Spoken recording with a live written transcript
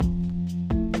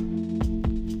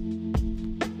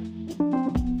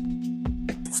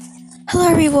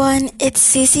Hello everyone,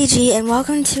 it's CCG and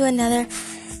welcome to another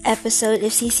episode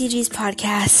of CCG's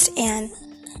podcast. And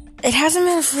it hasn't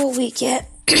been a full week yet,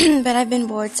 but I've been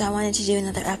bored, so I wanted to do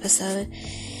another episode.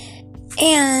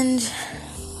 And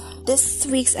this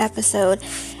week's episode,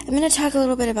 I'm going to talk a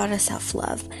little bit about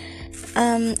self-love.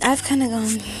 I've kind of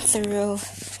gone through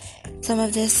some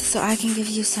of this so I can give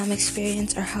you some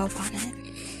experience or help on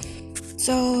it.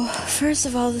 So, first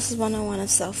of all, this is 101 of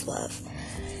self-love.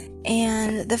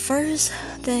 And the first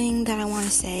thing that I want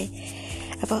to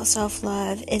say about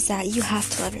self-love is that you have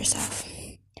to love yourself.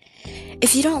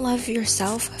 If you don't love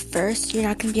yourself first, you're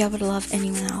not going to be able to love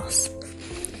anyone else.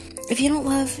 If you don't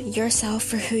love yourself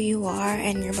for who you are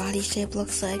and your body shape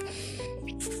looks like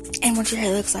and what your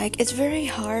hair looks like, it's very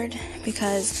hard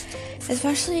because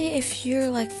especially if you're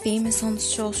like famous on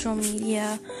social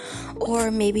media, or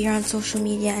maybe you're on social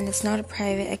media and it's not a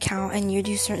private account and you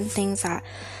do certain things that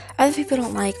other people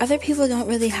don't like. Other people don't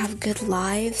really have good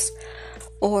lives,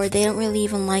 or they don't really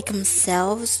even like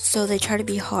themselves, so they try to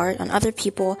be hard on other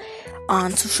people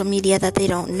on social media that they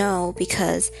don't know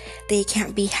because they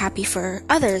can't be happy for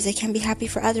others. They can't be happy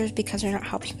for others because they're not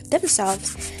happy with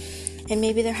themselves. And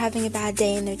maybe they're having a bad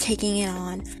day and they're taking it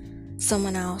on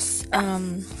someone else.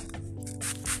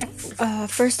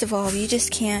 First of all, you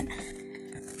just can't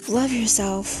love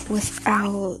yourself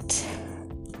without...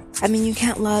 you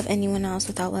can't love anyone else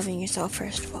without loving yourself,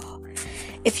 first of all.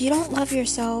 If you don't love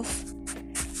yourself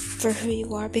for who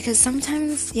you are, because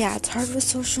sometimes, it's hard with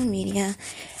social media,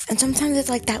 and sometimes it's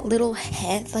like that little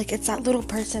head, like it's that little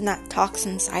person that talks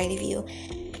inside of you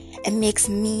and makes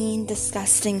mean,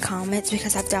 disgusting comments,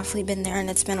 because I've definitely been there, and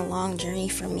it's been a long journey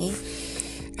for me.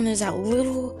 And there's that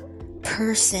little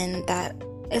person that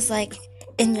is like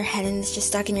in your head, and it's just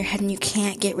stuck in your head, and you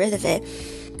can't get rid of it.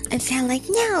 And sound like,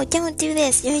 no, don't do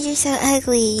this. You're so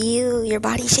ugly. Your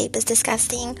body shape is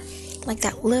disgusting. Like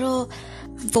that little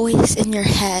voice in your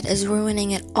head is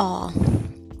ruining it all.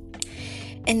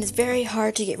 And it's very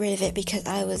hard to get rid of it because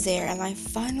I was there. And I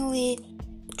finally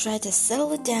tried to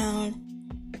settle it down.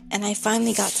 And I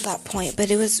finally got to that point. But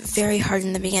it was very hard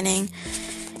in the beginning.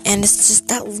 And it's just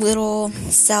that little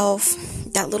self,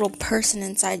 that little person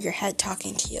inside your head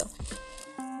talking to you.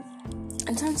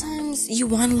 And sometimes you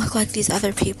want to look like these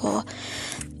other people.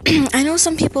 I know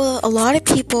a lot of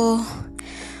people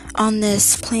on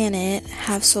this planet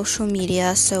have social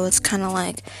media, so it's kind of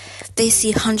like they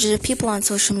see hundreds of people on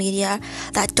social media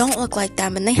that don't look like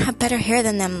them, and they have better hair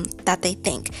than them that they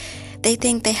think. They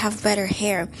think they have better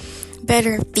hair,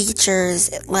 better features,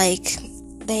 like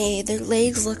their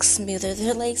legs look smoother,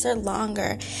 their legs are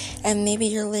longer, and maybe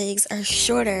your legs are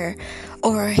shorter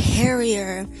or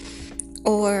hairier,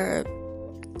 or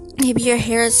maybe your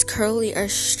hair is curly or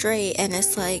straight and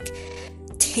it's like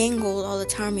tangled all the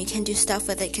time. You can't do stuff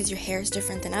with it because your hair is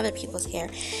different than other people's hair.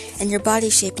 And your body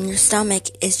shape and your stomach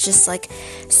is just like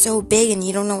so big and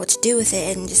you don't know what to do with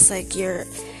it. And just like your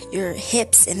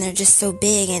hips, and they're just so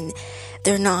big and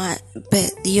they're not,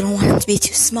 but you don't want them to be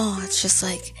too small. It's just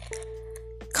like,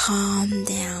 calm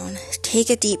down. Take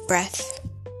a deep breath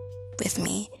with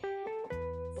me.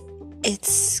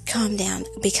 It's calm down,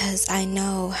 because I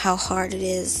know how hard it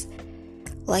is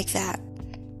like that.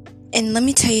 And let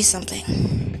me tell you something.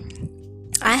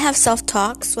 I have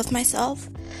self-talks with myself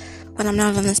when I'm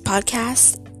not on this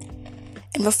podcast.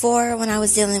 And before, when I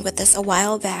was dealing with this a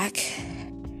while back,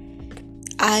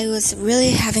 I was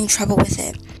really having trouble with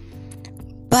it.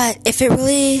 But if it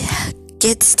really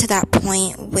gets to that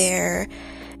point where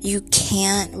you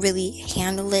can't really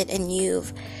handle it,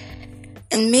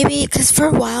 and maybe, because for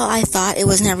a while I thought it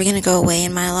was never going to go away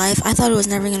in my life. I thought it was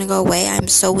never going to go away. I'm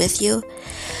so with you.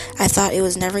 I thought it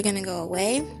was never going to go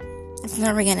away. It's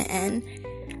never going to end.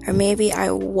 Or maybe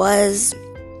I was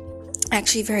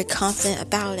actually very confident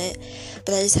about it,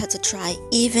 but I just had to try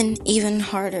even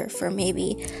harder for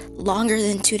maybe longer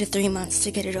than 2 to 3 months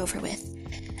to get it over with.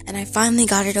 And I finally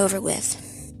got it over with.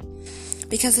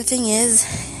 Because the thing is,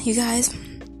 you guys,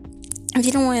 if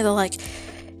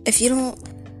you don't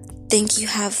think you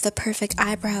have the perfect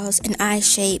eyebrows and eye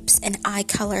shapes and eye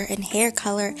color and hair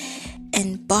color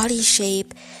and body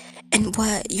shape and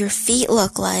what your feet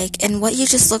look like and what you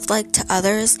just look like to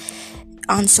others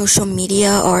on social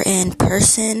media or in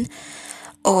person,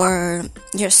 or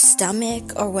your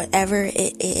stomach or whatever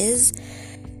it is.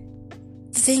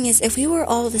 The thing is, if we were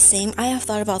all the same, I have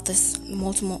thought about this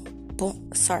multiple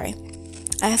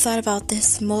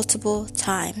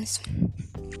times.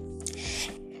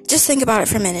 Just think about it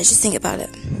for a minute. Just think about it.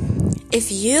 If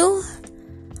you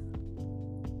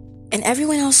and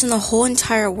everyone else in the whole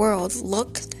entire world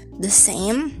looked the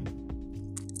same,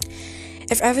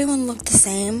 if everyone looked the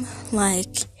same,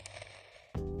 like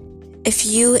if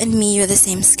you and me are the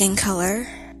same skin color,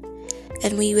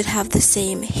 and we would have the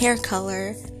same hair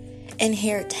color and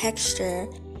hair texture,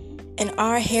 and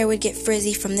our hair would get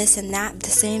frizzy from this and that, the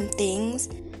same things,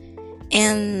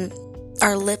 and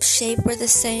our lip shape were the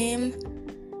same,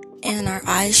 and our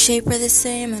eye shape were the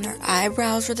same, and our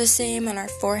eyebrows were the same, and our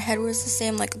forehead was the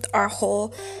same, like our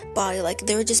whole body, like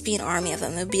there would just be an army of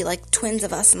them. There would be like twins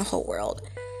of us in the whole world.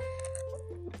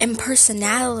 And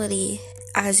personality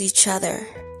as each other,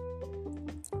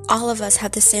 all of us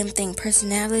have the same thing.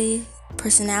 Personalities,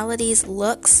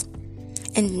 looks,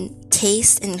 and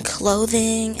taste, and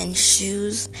clothing, and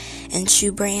shoes, and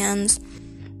shoe brands.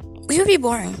 We would be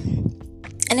boring.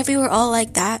 And if we were all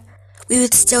like that, we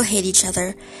would still hate each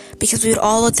other, because we would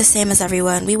all look the same as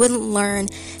everyone. We wouldn't learn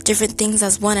different things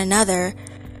as one another.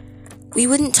 We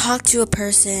wouldn't talk to a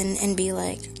person and be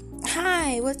like,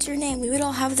 "Hi, what's your name?" We would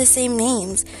all have the same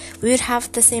names. We would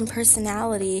have the same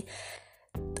personality,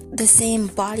 the same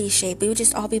body shape. We would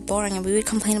just all be boring, and we would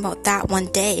complain about that one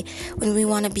day when we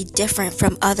want to be different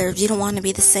from others. We don't want to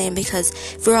be the same, because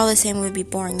if we were all the same, we would be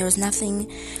boring. There was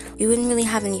nothing. We wouldn't really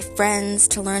have any friends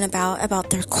to learn about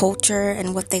their culture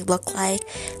and what they look like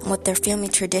and what their family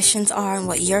traditions are and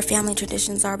what your family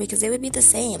traditions are, because they would be the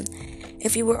same.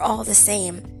 If you were all the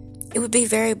same, it would be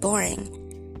very boring.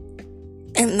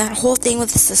 And that whole thing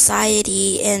with the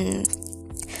society and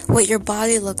what your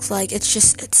body looks like, it's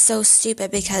so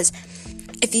stupid, because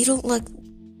if you don't look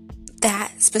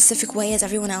that specific way as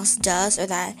everyone else does, or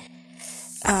that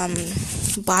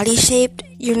body shaped,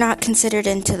 you're not considered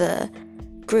into the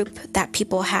group that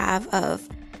people have of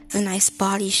the nice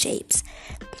body shapes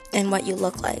and what you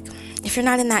look like. If you're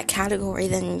not in that category,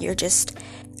 then you're just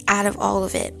out of all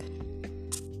of it.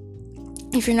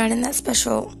 If you're not in that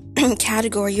special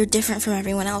category, you're different from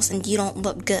everyone else, and you don't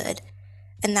look good.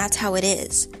 And that's how it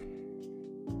is.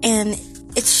 And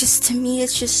it's just, to me,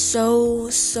 it's just so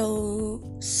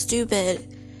stupid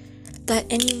that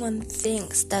anyone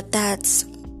thinks that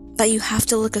you have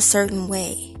to look a certain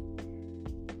way.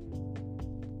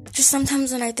 Just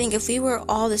sometimes when I think, if we were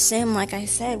all the same, like I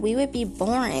said, we would be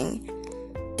boring.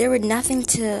 There would nothing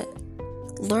to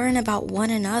learn about one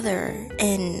another,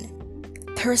 and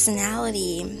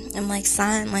personality, and like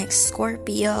sign like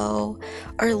Scorpio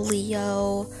or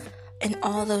Leo and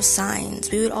all those signs.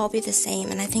 We would all be the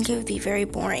same, and I think it would be very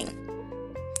boring.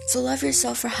 So love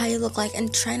yourself for how you look like,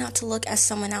 and try not to look as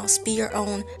someone else. Be your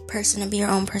own person and be your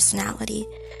own personality.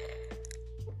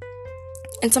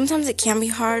 And sometimes it can be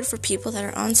hard for people that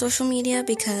are on social media,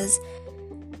 because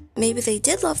maybe they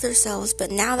did love themselves,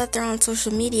 but now that they're on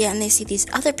social media and they see these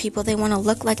other people, they want to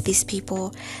look like these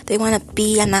people. They want to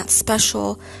be in that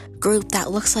special group that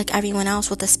looks like everyone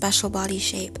else with a special body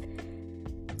shape.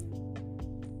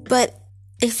 But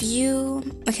if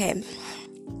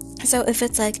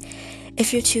it's like,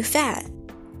 if you're too fat,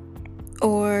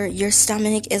 or your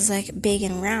stomach is like big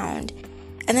and round,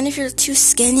 and then if you're too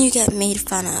skinny, you get made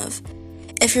fun of.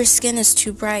 If your skin is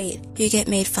too bright, you get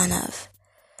made fun of.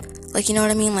 Like, you know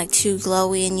what I mean? Like, too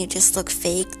glowy and you just look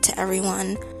fake to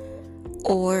everyone.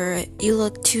 Or you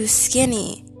look too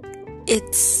skinny.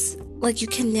 It's like you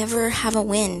can never have a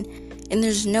win. And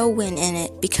there's no win in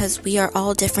it, because we are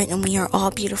all different and we are all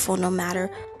beautiful no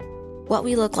matter what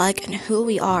we look like and who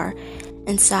we are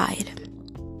inside.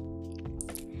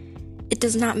 It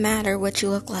does not matter what you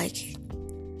look like.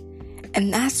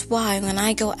 And that's why when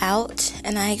I go out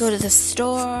and I go to the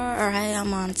store, or I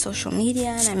am on social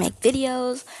media and I make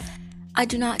videos, I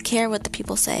do not care what the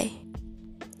people say.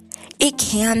 It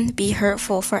can be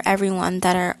hurtful for everyone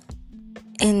that are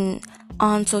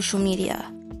on social media.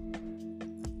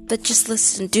 But just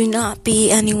listen, do not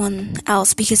be anyone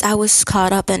else, because I was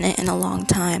caught up in it in a long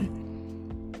time.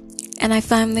 And I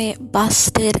finally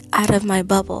busted out of my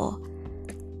bubble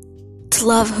to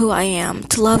love who I am,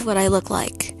 to love what I look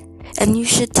like. And you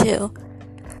should too.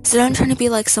 So don't try to be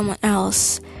like someone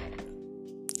else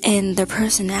in their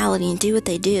personality and do what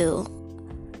they do,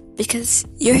 because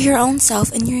you're your own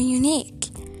self and you're unique.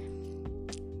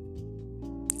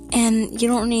 And you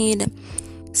don't need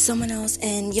someone else,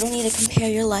 and you don't need to compare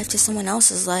your life to someone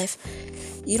else's life.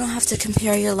 You don't have to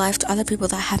compare your life to other people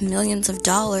that have millions of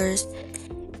dollars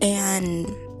and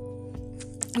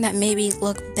that maybe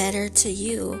look better to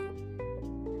you.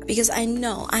 Because I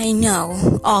know,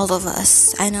 all of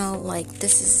us, I know, like,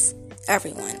 this is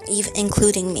everyone, even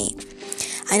including me.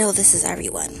 I know this is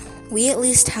everyone. We at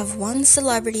least have one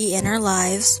celebrity in our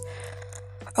lives,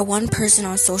 or one person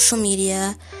on social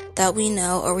media that we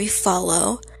know or we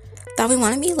follow that we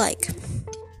want to be like.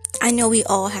 I know we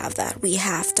all have that. We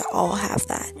have to all have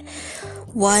that.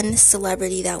 One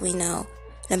celebrity that we know,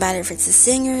 no matter if it's a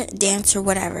singer, dancer,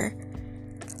 whatever,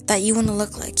 that you want to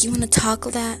look like. You want to talk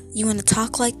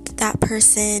like that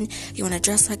person. You want to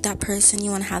dress like that person.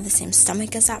 You want to have the same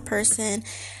stomach as that person.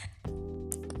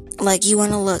 Like, you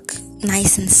want to look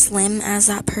nice and slim as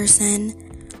that person.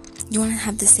 You want to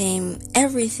have the same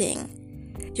everything.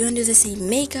 You want to do the same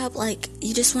makeup. Like,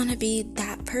 you just want to be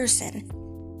that person.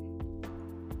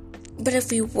 But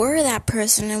if we were that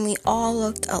person and we all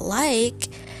looked alike,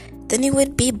 then it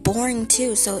would be boring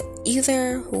too. So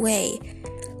either way,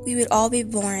 we would all be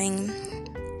boring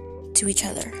to each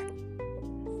other.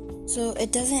 So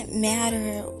it doesn't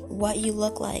matter what you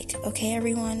look like, okay,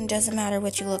 everyone? It doesn't matter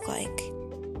what you look like.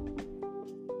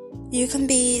 You can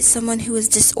be someone who is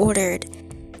disordered,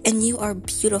 and you are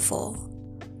beautiful.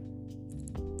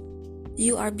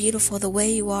 You are beautiful the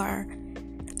way you are.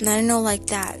 And I know, like,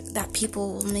 that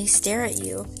people may stare at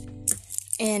you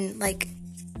and, like,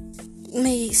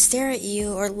 may stare at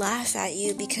you or laugh at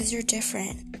you because you're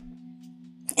different.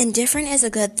 And different is a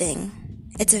good thing.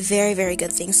 It's a very, very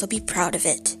good thing. So be proud of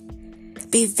it.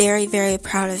 Be very, very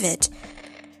proud of it.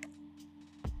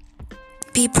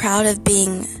 Be proud of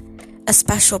being a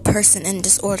special person and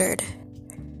disordered.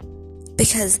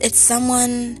 Because it's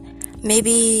someone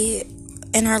maybe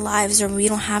in our lives, or we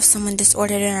don't have someone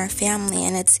disordered in our family,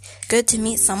 and it's good to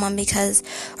meet someone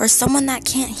or someone that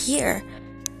can't hear.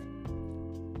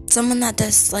 Someone that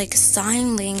does, like,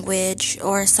 sign language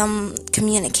or some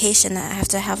communication, that have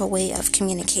to have a way of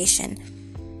communication.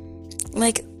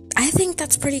 Like, I think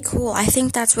that's pretty cool. I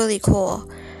think that's really cool.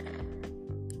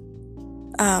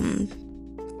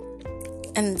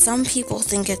 And some people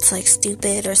think it's, like,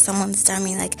 stupid, or someone's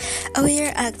dummy, like, oh,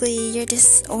 you're ugly, you're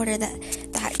disordered,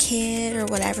 that kid or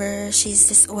whatever, she's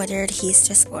disordered, he's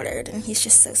disordered, and he's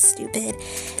just so stupid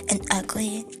and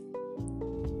ugly.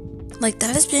 Like,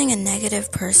 that is being a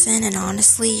negative person, and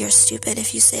honestly, you're stupid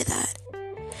if you say that.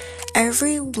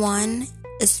 Everyone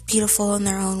is beautiful in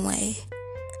their own way.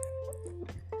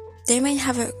 They may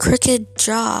have a crooked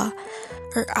jaw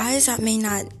or eyes that may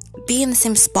not be in the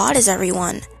same spot as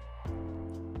everyone.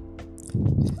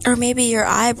 Or maybe your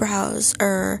eyebrows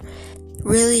are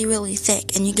really, really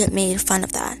thick and you get made fun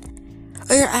of that.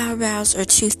 Or your eyebrows are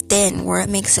too thin where it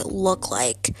makes it look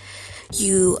like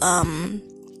you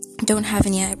don't have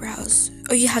any eyebrows.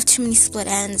 Or you have too many split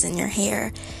ends in your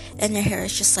hair, and your hair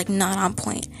is just, like, not on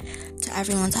point to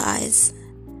everyone's eyes.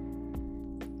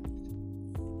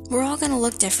 We're all gonna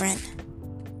look different.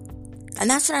 And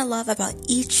that's what I love about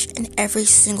each and every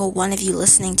single one of you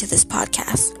listening to this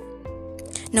podcast.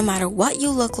 No matter what you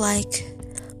look like,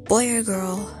 boy or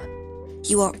girl,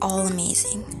 you are all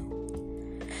amazing.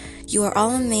 You are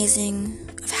all amazing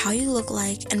of how you look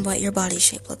like and what your body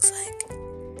shape looks like.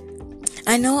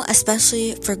 I know,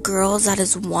 especially for girls, that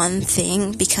is one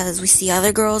thing, because we see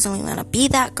other girls and we want to be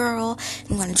that girl, and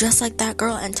we want to dress like that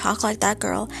girl and talk like that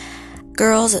girl.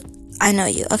 Girls, I know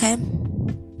you, okay?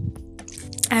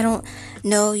 I don't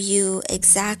know you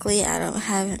exactly. I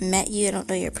haven't met you. I don't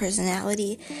know your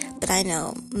personality, but I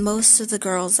know most of the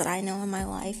girls that I know in my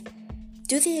life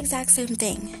do the exact same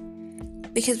thing,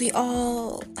 because we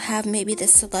all have maybe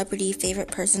this celebrity favorite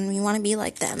person. We want to be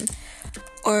like them.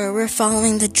 Or we're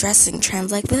following the dressing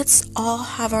trends. Like, let's all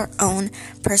have our own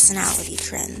personality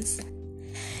trends.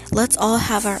 Let's all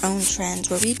have our own trends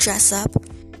where we dress up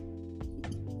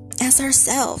as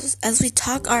ourselves, as we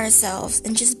talk ourselves,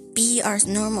 and just be our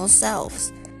normal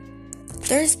selves.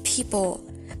 There's people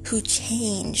who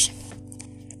change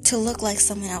to look like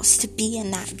someone else, to be in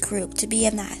that group, to be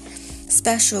in that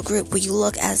special group where you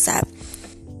look as that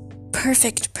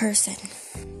perfect person.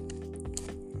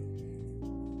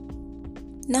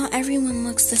 Not everyone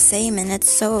looks the same, and it's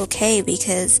so okay,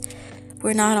 because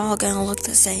we're not all gonna look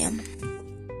the same.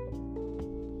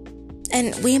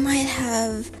 And we might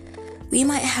have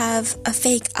a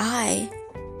fake eye,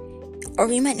 or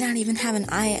we might not even have an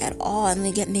eye at all and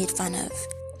we get made fun of.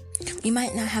 We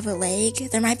might not have a leg.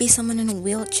 There might be someone in a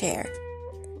wheelchair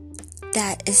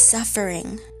that is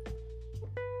suffering.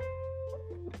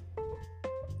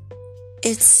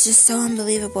 It's just so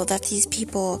unbelievable that these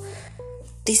people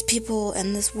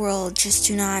in this world just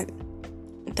do not,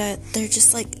 that they're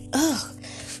just like, ugh,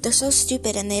 they're so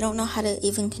stupid and they don't know how to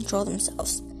even control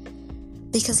themselves.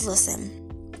 Because listen,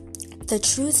 the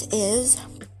truth is,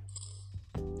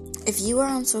 if you are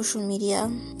on social media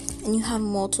and you have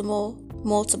multiple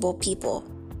people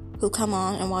who come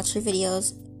on and watch your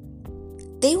videos,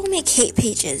 they will make hate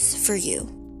pages for you.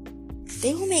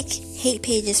 They will make hate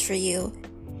pages for you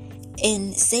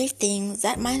and say things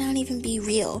that might not even be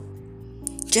real,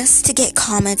 just to get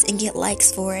comments and get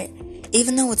likes for it,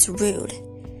 even though it's rude.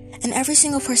 And every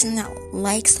single person that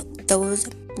likes those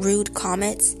rude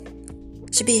comments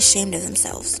should be ashamed of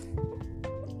themselves.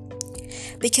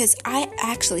 Because I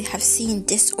actually have seen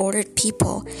disordered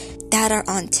people that are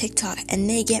on TikTok and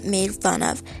they get made fun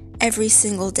of every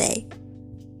single day.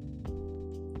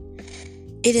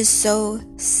 It is so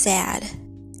sad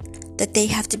that they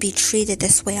have to be treated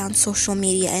this way on social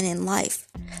media and in life,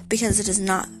 because it is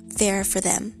not fair for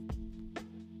them.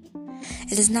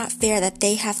 It is not fair that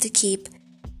they have to keep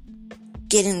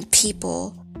getting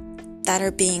people that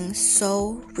are being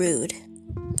so rude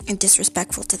and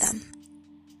disrespectful to them.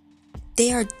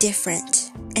 They are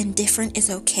different, and different is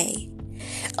okay.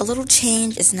 A little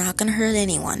change is not going to hurt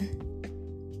anyone.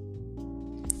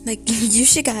 Like, you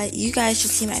guys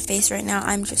should see my face right now.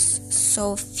 I'm just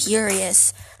so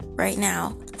furious right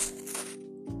now.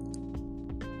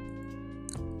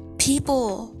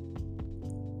 People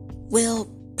will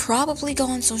probably go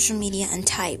on social media and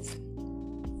type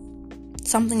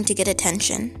something to get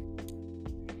attention.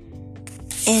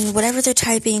 And whatever they're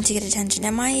typing to get attention,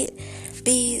 it might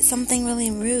be something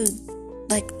really rude,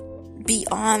 like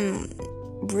beyond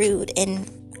rude and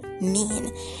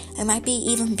mean. It might be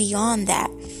even beyond that.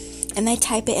 And they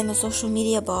type it in the social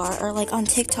media bar, or like on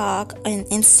TikTok and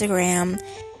Instagram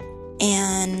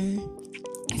and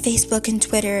Facebook and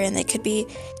Twitter, and they could be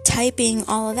typing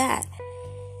all of that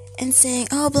and saying,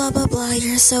 oh, blah, blah, blah,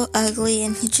 you're so ugly,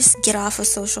 and you just get off of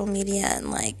social media and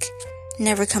like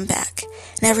never come back.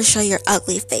 Never show your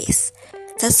ugly face.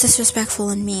 That's disrespectful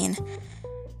and mean.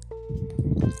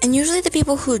 And usually the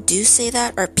people who do say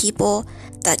that are people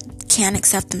that can't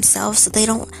accept themselves, so they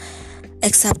don't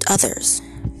accept others.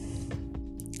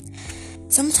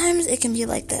 Sometimes it can be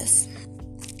like this.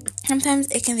 Sometimes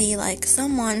it can be like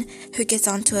someone who gets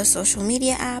onto a social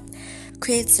media app,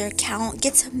 creates their account,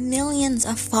 gets millions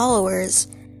of followers,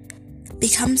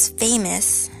 becomes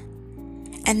famous,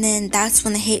 and then that's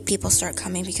when the hate people start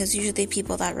coming, because usually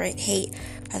people that write hate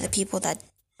are the people that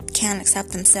can't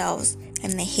accept themselves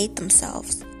and they hate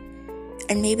themselves.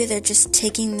 And maybe they're just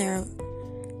taking their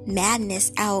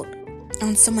madness out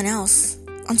on someone else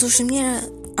on social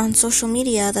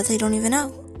media that they don't even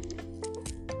know.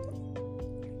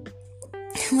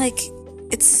 Like,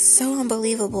 it's so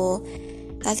unbelievable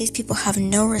that these people have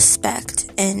no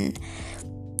respect. And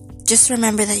just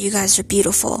remember that you guys are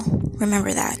beautiful.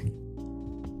 Remember that.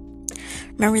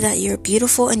 Remember that you're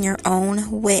beautiful in your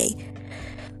own way.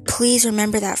 Please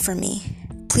remember that for me.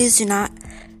 Please do not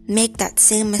make that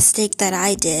same mistake that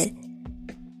I did.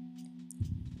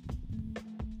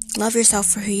 Love yourself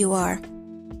for who you are.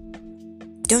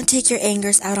 Don't take your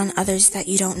angers out on others that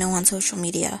you don't know on social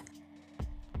media.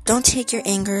 Don't take your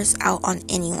angers out on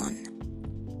anyone.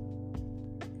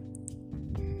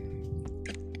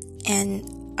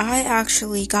 And I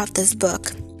actually got this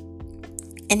book,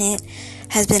 and it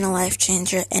has been a life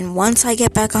changer. And once I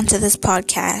get back onto this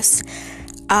podcast,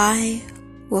 I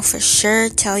will for sure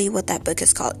tell you what that book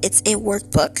is called. It's a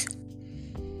workbook.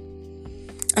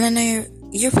 And I know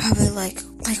you're probably like,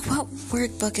 what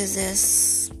workbook is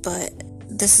this? But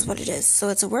this is what it is. So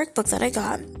it's a workbook that I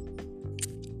got.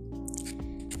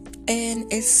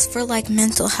 And it's for like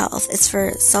mental health. It's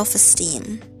for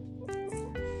self-esteem.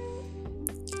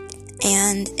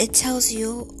 And it tells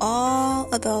you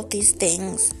all about these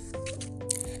things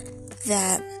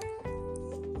that...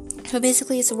 So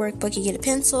basically it's a workbook. You get a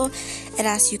pencil. It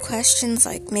asks you questions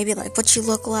like maybe like what you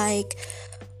look like,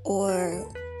 or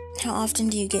how often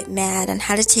do you get mad, and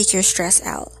how to take your stress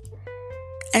out.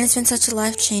 And it's been such a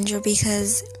life changer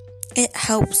because it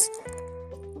helps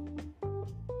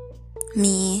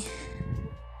me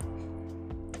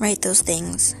write those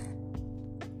things.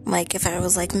 Like if I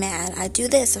was like mad, I do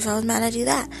this. If I was mad, I do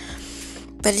that.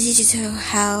 But it teaches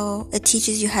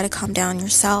you how to calm down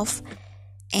yourself,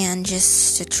 and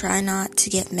just to try not to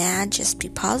get mad. Just be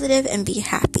positive and be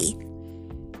happy.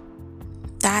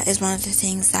 That is one of the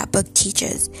things that book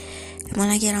teaches. And when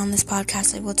I get on this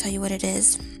podcast, I will tell you what it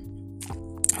is.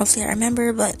 Hopefully I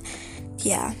remember, but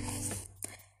yeah.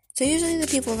 So usually the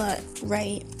people that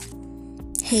write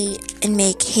hate and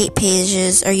make hate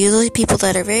pages are usually people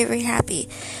that are very, very happy.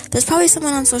 There's probably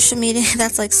someone on social media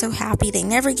that's like so happy, they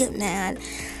never get mad,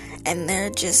 and they're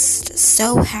just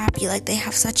so happy, like they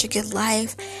have such a good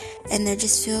life, and they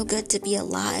just feel good to be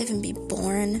alive and be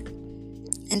born,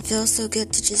 and feel so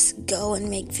good to just go and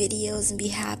make videos and be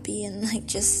happy and like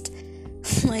just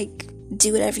like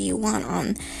do whatever you want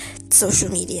on social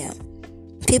media.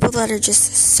 People that are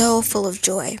just so full of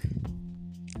joy.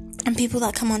 And people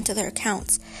that come onto their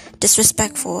accounts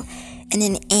disrespectful and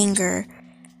in anger.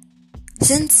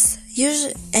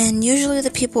 Usually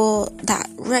the people that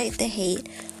write the hate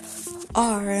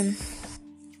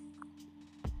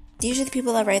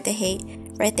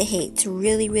write the hate to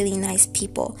really, really nice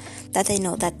people that they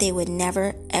know that they would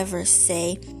never ever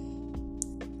say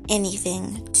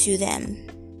anything to them.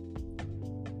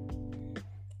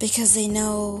 Because they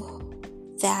know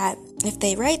that if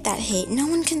they write that hate, no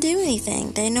one can do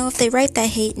anything. They know if they write that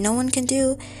hate, no one can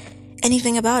do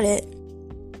anything about it.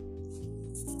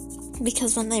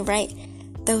 Because when they write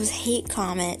those hate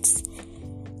comments,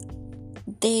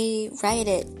 they write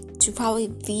it to probably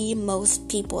the most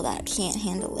people that can't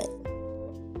handle it.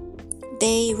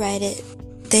 They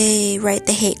write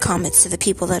the hate comments to the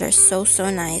people that are so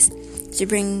nice to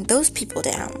bring those people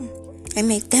down and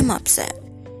make them upset.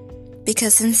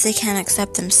 Because since they can't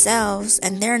accept themselves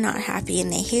and they're not happy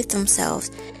and they hate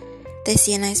themselves, they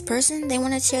see a nice person, they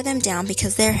want to tear them down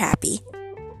because they're happy.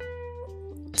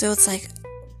 So it's like,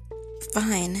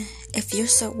 fine,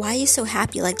 why are you so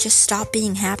happy? Like, just stop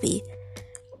being happy.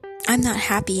 I'm not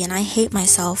happy and I hate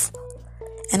myself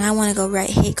and I want to go write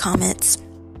hate comments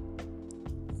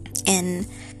and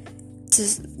to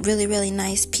really, really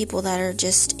nice people that are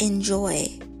just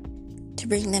enjoy to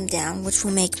bring them down, which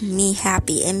will make me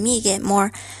happy and me get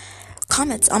more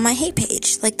comments on my hate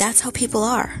page. Like, that's how people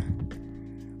are.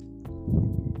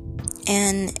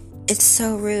 And it's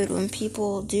so rude when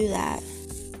people do that.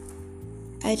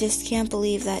 I just can't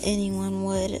believe that anyone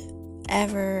would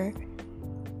ever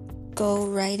go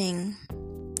writing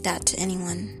that to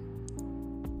anyone.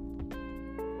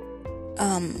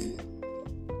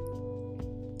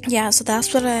 Yeah, so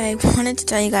that's what I wanted to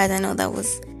tell you guys. I know that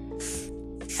was,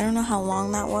 I don't know how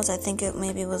long that was. I think it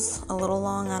maybe was a little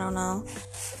long. I don't know.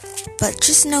 But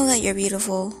just know that you're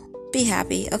beautiful. Be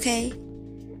happy, okay?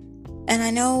 And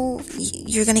I know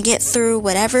you're going to get through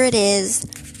whatever it is.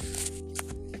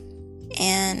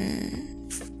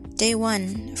 And day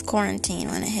 1 of quarantine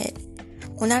when it hit.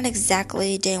 Well, not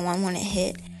exactly day 1 when it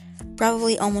hit.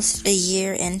 Probably almost a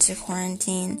year into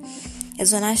quarantine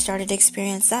is when I started to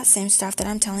experience that same stuff that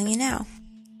I'm telling you now.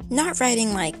 Not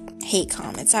writing like hate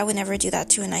comments. I would never do that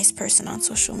to a nice person on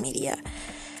social media.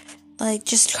 Like,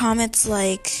 just comments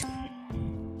like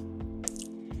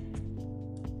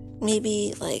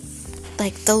maybe like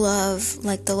the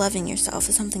loving yourself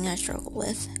is something I struggle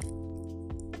with.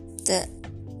 That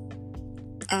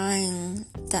I'm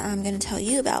going to tell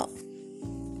you about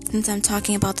since I'm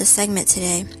talking about this segment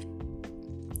today.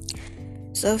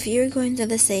 So if you're going through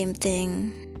the same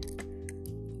thing,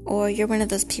 or you're one of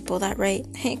those people that write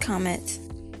hate comments,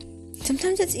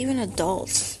 sometimes it's even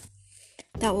adults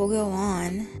that will go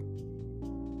on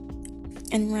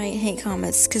and write hate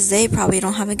comments because they probably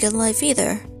don't have a good life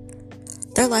either.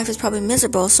 Their life is probably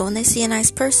miserable, so when they see a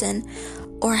nice person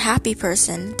or a happy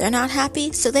person, they're not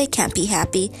happy, so they can't be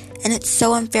happy, and it's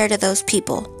so unfair to those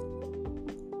people.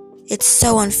 It's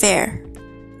so unfair.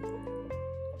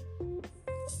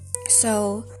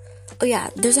 So,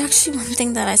 there's actually one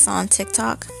thing that I saw on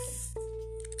TikTok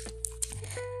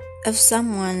of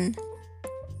someone,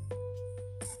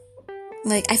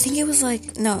 like, I think it was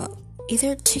like, no,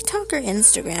 either TikTok or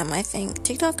Instagram, I think.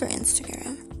 TikTok or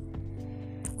Instagram.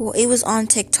 Well, it was on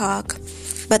TikTok,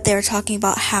 but they were talking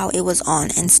about how it was on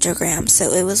Instagram,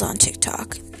 so it was on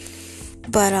TikTok.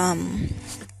 But,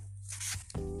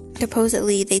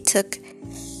 supposedly they took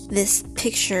this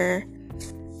picture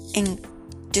and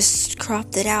just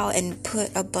cropped it out and put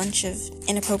a bunch of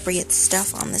inappropriate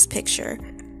stuff on this picture.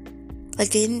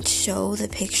 Like, they didn't show the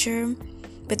picture,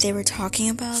 but they were talking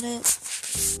about it.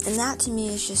 And that to me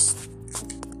is just,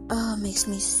 makes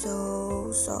me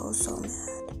so mad.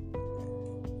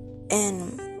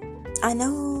 And I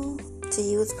know to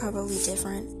you it's probably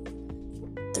different.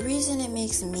 The reason it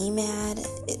makes me mad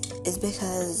is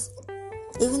because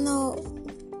even though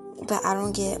that I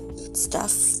don't get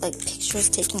stuff like pictures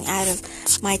taken out of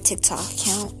my TikTok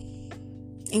account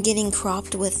and getting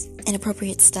cropped with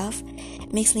inappropriate stuff,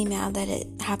 it makes me mad that it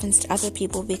happens to other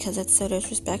people because it's so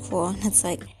disrespectful. And it's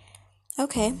like,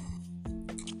 okay,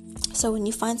 so when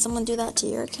you find someone do that to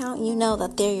your account, you know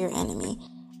that they're your enemy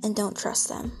and don't trust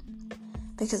them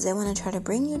because they want to try to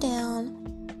bring you down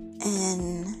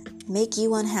and make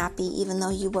you unhappy even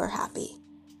though you were happy.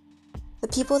 The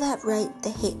people that write the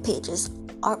hate pages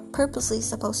are purposely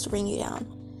supposed to bring you down.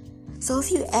 So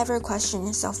if you ever question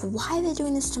yourself, why are they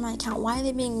doing this to my account? Why are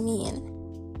they being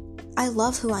mean? I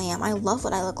love who I am. I love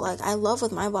what I look like. I love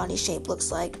what my body shape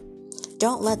looks like.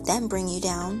 Don't let them bring you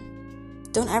down.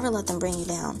 Don't ever let them bring you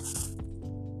down.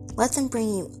 Let them bring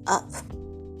you up.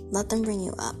 Let them bring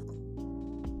you up.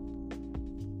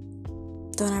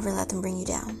 Don't ever let them bring you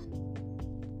down.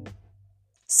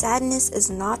 Sadness is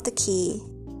not the key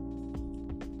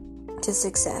to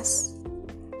success.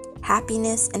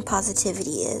 Happiness and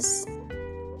positivity is.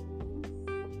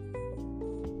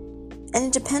 And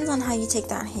it depends on how you take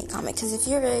that hate comment. Because if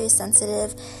you're very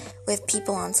sensitive with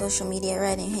people on social media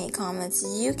writing hate comments,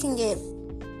 you can get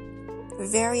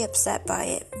very upset by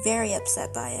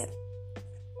it.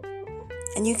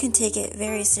 And you can take it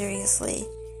very seriously.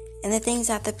 And the things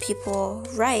that the people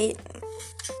write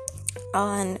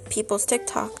on people's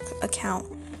TikTok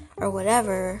account or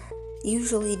whatever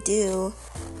usually do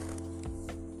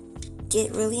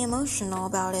get really emotional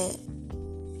about it.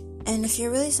 And if you're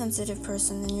a really sensitive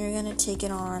person, then you're gonna take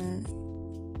it on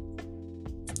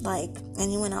like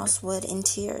anyone else would in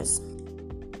tears,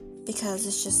 because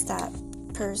it's just that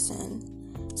person.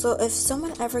 So if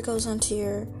someone ever goes onto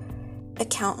your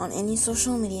account on any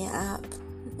social media app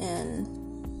and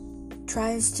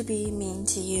tries to be mean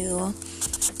to you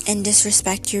and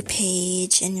disrespect your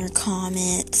page and your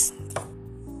comments,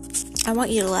 I want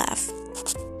you to laugh.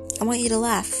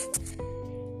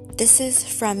 This is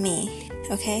from me,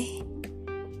 okay?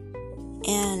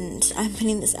 And I'm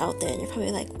putting this out there, and you're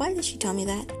probably like, why did she tell me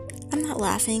that? I'm not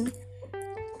laughing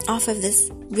off of this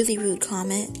really rude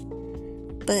comment,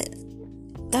 but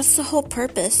that's the whole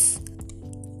purpose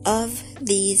of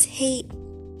these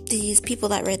people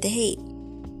that write the hate.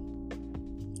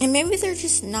 And maybe they're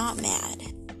just not mad.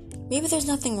 Maybe there's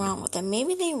nothing wrong with them.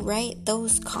 Maybe they write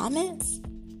those comments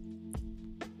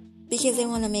because they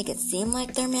want to make it seem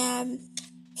like they're mad,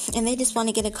 and they just want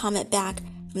to get a comment back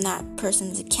from that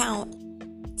person's account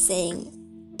saying,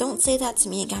 don't say that to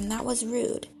me again, that was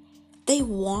rude. They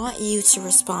want you to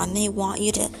respond. They want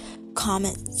you to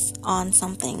comment on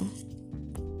something.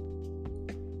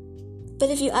 But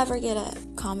if you ever get a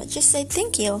comment, just say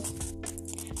thank you.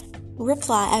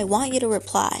 Reply. I want you to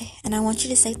reply, and I want you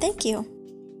to say thank you.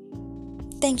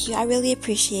 Thank you. I really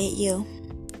appreciate you.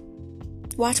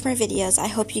 Watch more videos. I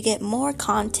hope you get more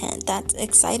content that's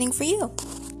exciting for you.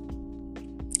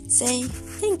 Say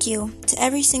thank you to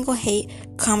every single hate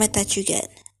comment that you get,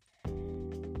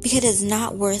 because it's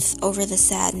not worth over the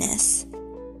sadness.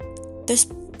 There's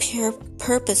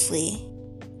purposely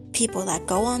people that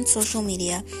go on social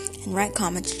media and write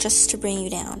comments just to bring you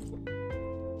down.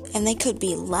 And they could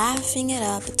be laughing it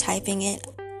up, typing it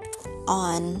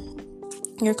on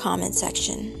your comment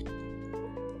section.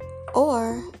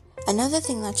 Or another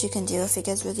thing that you can do if it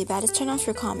gets really bad is turn off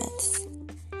your comments.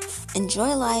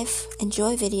 Enjoy life,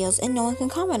 enjoy videos, and no one can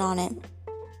comment on it.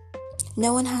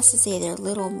 No one has to say their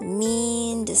little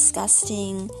mean,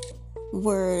 disgusting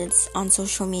words on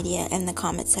social media in the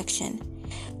comment section.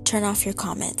 Turn off your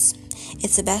comments.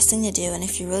 It's the best thing to do, and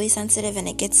if you're really sensitive and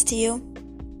it gets to you,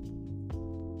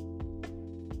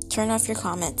 turn off your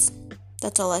comments.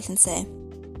 That's all I can say.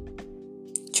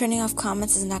 Turning off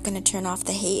comments is not going to turn off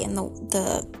the hate and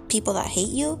the people that hate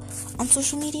you on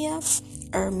social media,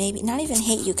 or maybe not even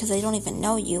hate you because they don't even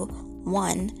know you,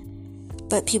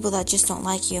 but people that just don't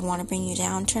like you and want to bring you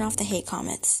down. Turn off the hate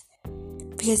comments,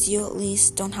 because you at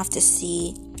least don't have to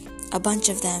see a bunch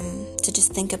of them to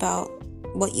just think about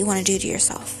what you want to do to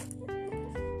yourself.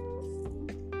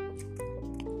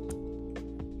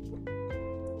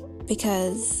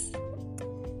 Because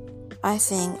I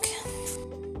think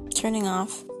turning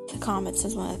off the comments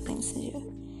is one of the things to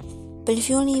do. But if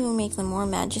you want to even make them more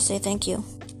mad, just say thank you.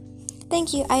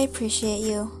 Thank you, I appreciate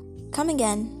you. Come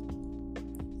again.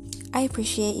 I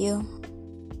appreciate you.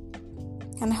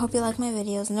 And I hope you like my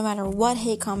videos, no matter what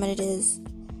hate comment it is.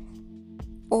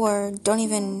 Or don't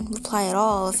even reply at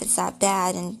all if it's that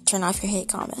bad, and turn off your hate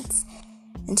comments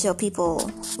until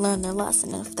people learn their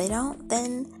lesson. If they don't,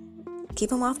 then keep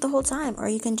them off the whole time. Or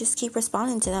you can just keep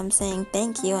responding to them saying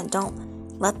thank you, and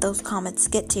don't let those comments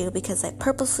get to you, because they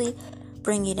purposely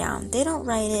bring you down. They don't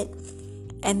write it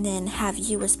and then have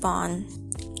you respond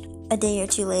a day or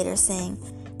two later saying,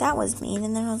 that was mean,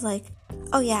 and then I was like,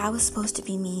 oh yeah, I was supposed to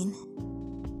be mean.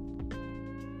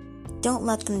 Don't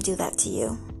let them do that to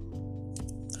you.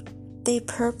 They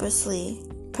purposely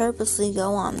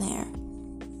go on there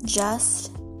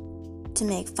just to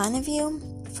make fun of you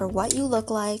for what you look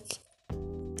like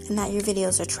and that your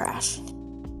videos are trash.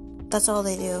 That's all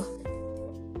they do.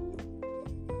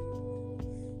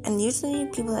 And usually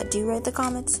people that do write the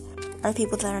comments are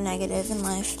people that are negative in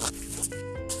life.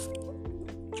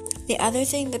 The other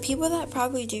thing, the people that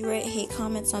probably do write hate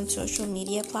comments on social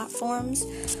media platforms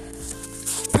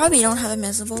probably don't have a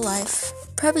miserable life.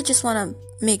 Probably just want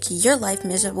to make your life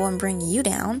miserable and bring you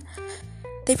down.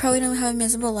 They probably don't have a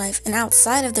miserable life. And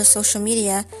outside of their social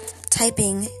media,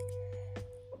 typing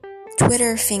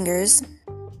Twitter fingers,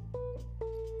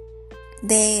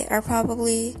 they are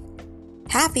probably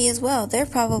happy as well. They're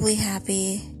probably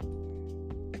happy.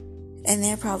 And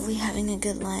they're probably having a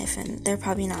good life. And they're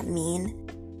probably not mean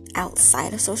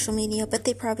outside of social media, but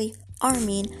they probably are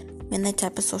mean when they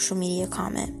type a social media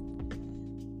comment.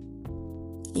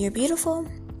 You're beautiful.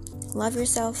 Love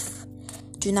yourself.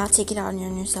 Do not take it out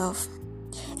on yourself.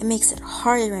 It makes it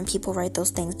harder when people write those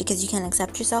things because you can't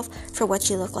accept yourself for what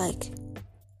you look like.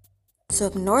 So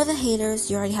ignore the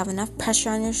haters. You already have enough pressure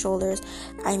on your shoulders.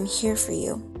 I'm here for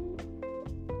you.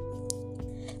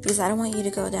 Because I don't want you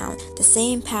to go down the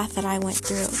same path that I went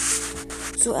through.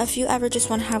 So if you ever just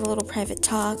want to have a little private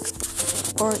talk,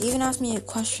 or even ask me a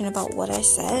question about what I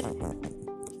said,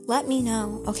 let me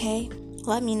know, okay?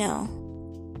 Let me know.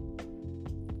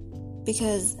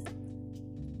 Because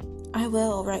I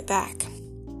will write back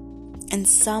in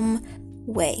some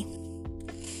way.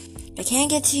 If I can't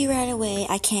get to you right away,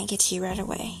 I can't get to you right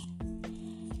away.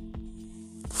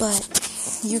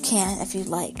 But you can if you'd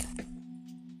like.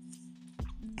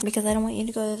 Because I don't want you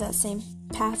to go to that same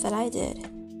path that I did.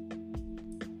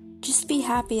 Just be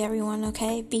happy, everyone,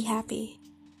 okay? Be happy.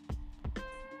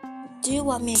 Do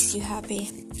what makes you happy.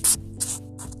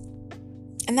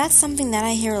 And that's something that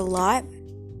I hear a lot.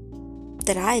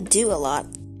 That I do a lot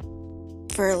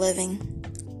for a living.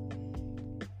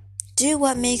 Do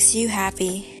what makes you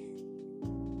happy.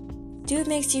 Do what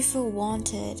makes you feel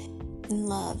wanted and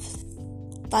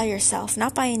loved by yourself,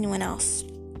 not by anyone else.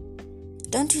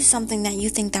 Don't do something that you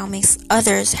think that makes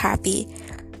others happy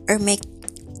or make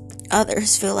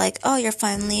others feel like, oh, you're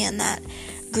finally in that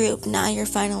group. Now you're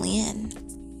finally in.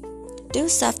 Do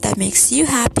stuff that makes you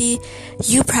happy,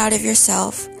 you proud of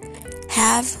yourself.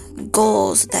 Have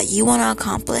goals that you want to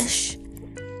accomplish.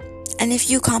 And if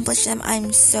you accomplish them,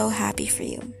 I'm so happy for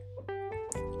you.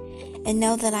 And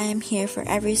know that I am here for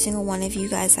every single one of you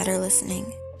guys that are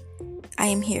listening. I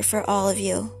am here for all of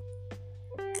you.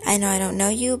 I know I don't know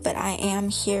you, but I am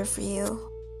here for you.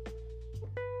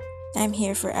 I'm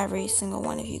here for every single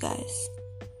one of you guys.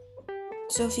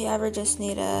 So if you ever just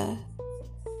need a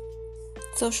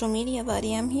social media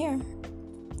buddy, I'm here.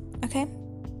 Okay?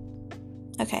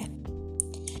 Okay.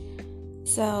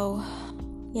 So,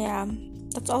 yeah,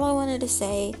 that's all I wanted to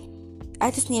say.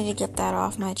 I just needed to get that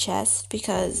off my chest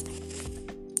because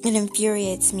it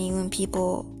infuriates me when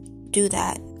people do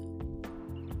that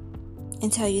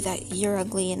and tell you that you're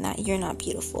ugly and that you're not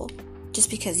beautiful just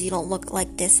because you don't look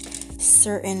like this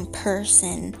certain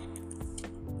person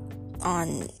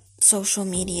on social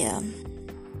media,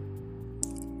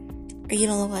 or you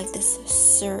don't look like this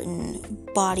certain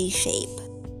body shape.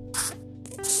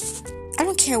 I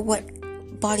don't care what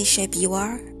body shape you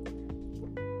are.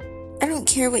 I don't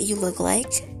care what you look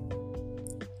like.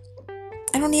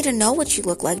 I don't need to know what you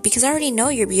look like because I already know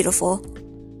you're beautiful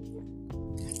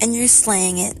and you're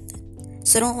slaying it.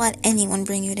 So don't let anyone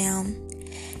bring you down.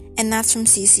 And that's from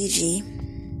CCG.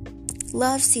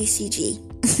 Love CCG.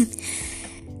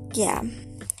 Yeah,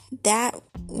 that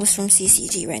was from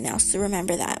CCG right now. So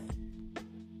remember that.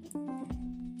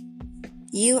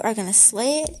 You are going to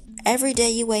slay it every day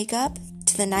you wake up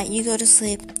to the night you go to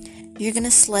sleep. You're going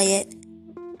to slay it.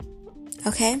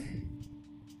 Okay?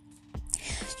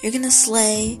 You're going to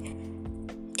slay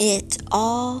it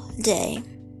all day.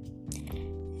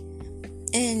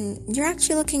 And you're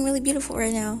actually looking really beautiful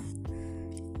right now.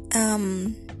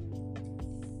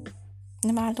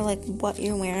 No matter like what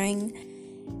you're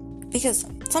wearing. Because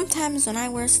sometimes when I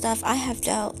wear stuff, I have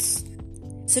doubts.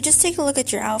 So just take a look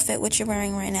at your outfit, what you're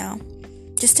wearing right now.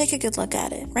 Just take a good look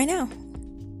at it right now.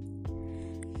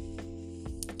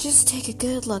 Just take a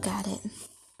good look at it.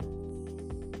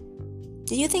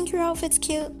 Do you think your outfit's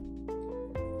cute?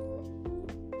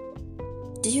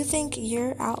 Do you think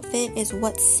your outfit is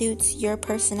what suits your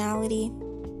personality?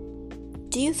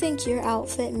 Do you think your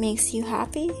outfit makes you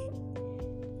happy?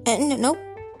 Nope.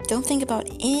 Don't think about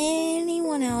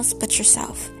anyone else but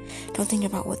yourself. Don't think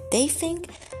about what they think.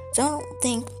 Don't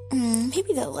think,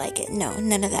 maybe they'll like it. No,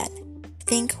 none of that.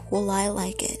 Think, will I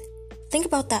like it? Think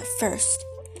about that first,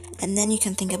 and then you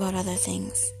can think about other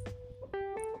things.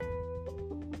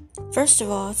 First of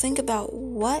all, think about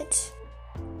what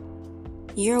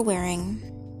you're wearing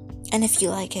and if you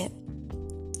like it.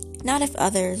 Not if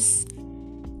others.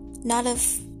 Not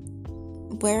if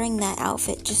wearing that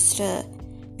outfit just to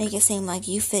make it seem like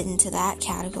you fit into that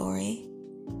category.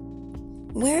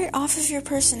 Wear it off of your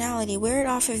personality. Wear it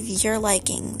off of your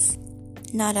likings,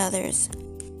 not others.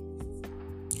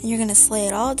 And you're going to slay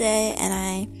it all day,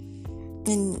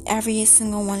 and every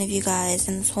single one of you guys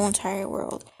in this whole entire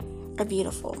world are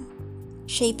beautiful.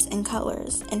 Shapes and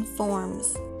colors and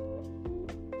forms.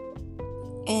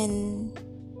 And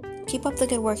keep up the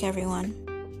good work, everyone.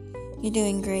 You're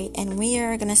doing great, and we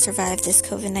are going to survive this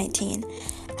COVID-19.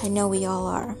 I know we all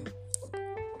are.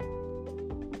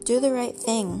 Do the right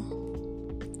thing.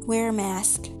 Wear a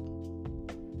mask.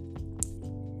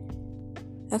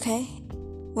 Okay?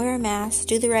 Wear a mask.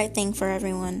 Do the right thing for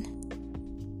everyone.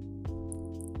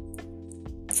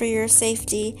 For your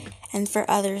safety and for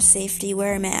others' safety,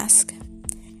 wear a mask.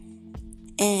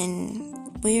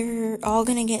 And we're all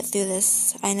gonna get through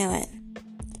this. I know it.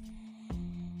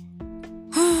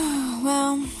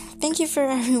 Well, thank you for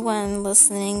everyone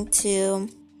listening to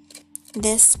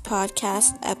this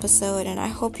podcast episode, and I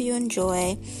hope you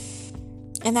enjoy.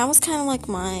 And that was kind of like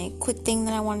my quick thing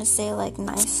that I want to say, like,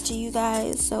 nice to you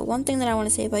guys. So one thing that I want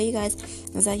to say about you guys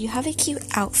is that you have a cute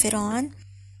outfit on.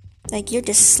 Like, you're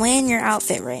just slaying your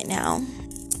outfit right now.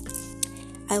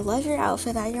 I love your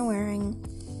outfit that you're wearing.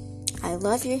 I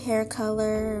love your hair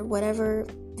color, whatever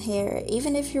hair.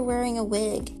 Even if you're wearing a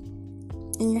wig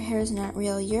and your hair is not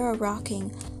real, you're rocking.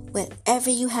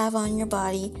 Whatever you have on your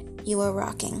body, you are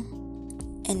rocking.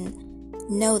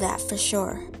 And know that for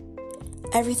sure.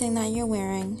 Everything that you're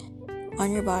wearing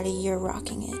on your body, you're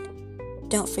rocking it.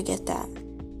 Don't forget that.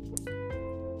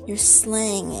 You're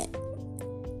slaying it.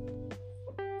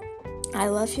 I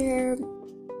love your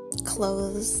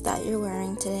clothes that you're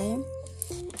wearing today.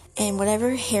 And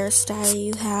whatever hairstyle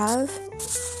you have.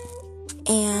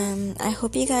 And I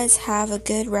hope you guys have a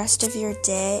good rest of your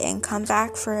day and come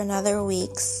back for another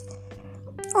week's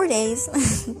or day's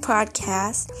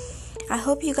podcast. I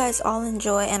hope you guys all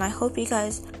enjoy, and I hope you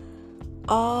guys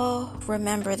all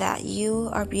remember that you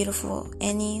are beautiful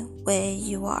any way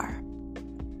you are.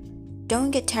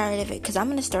 Don't get tired of it, because I'm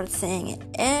going to start saying it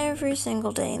every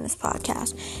single day in this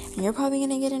podcast. And you're probably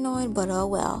going to get annoyed, but oh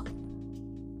well.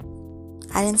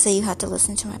 I didn't say you had to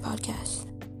listen to my podcast.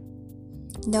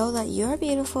 Know that you're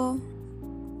beautiful.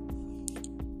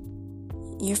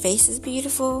 Your face is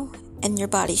beautiful. And your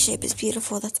body shape is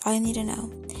beautiful. That's all you need to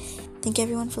know. Thank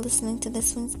everyone for listening to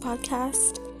this one's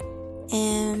podcast.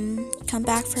 And come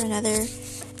back for another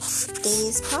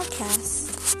day's podcast.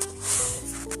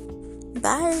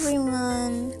 Bye,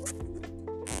 everyone.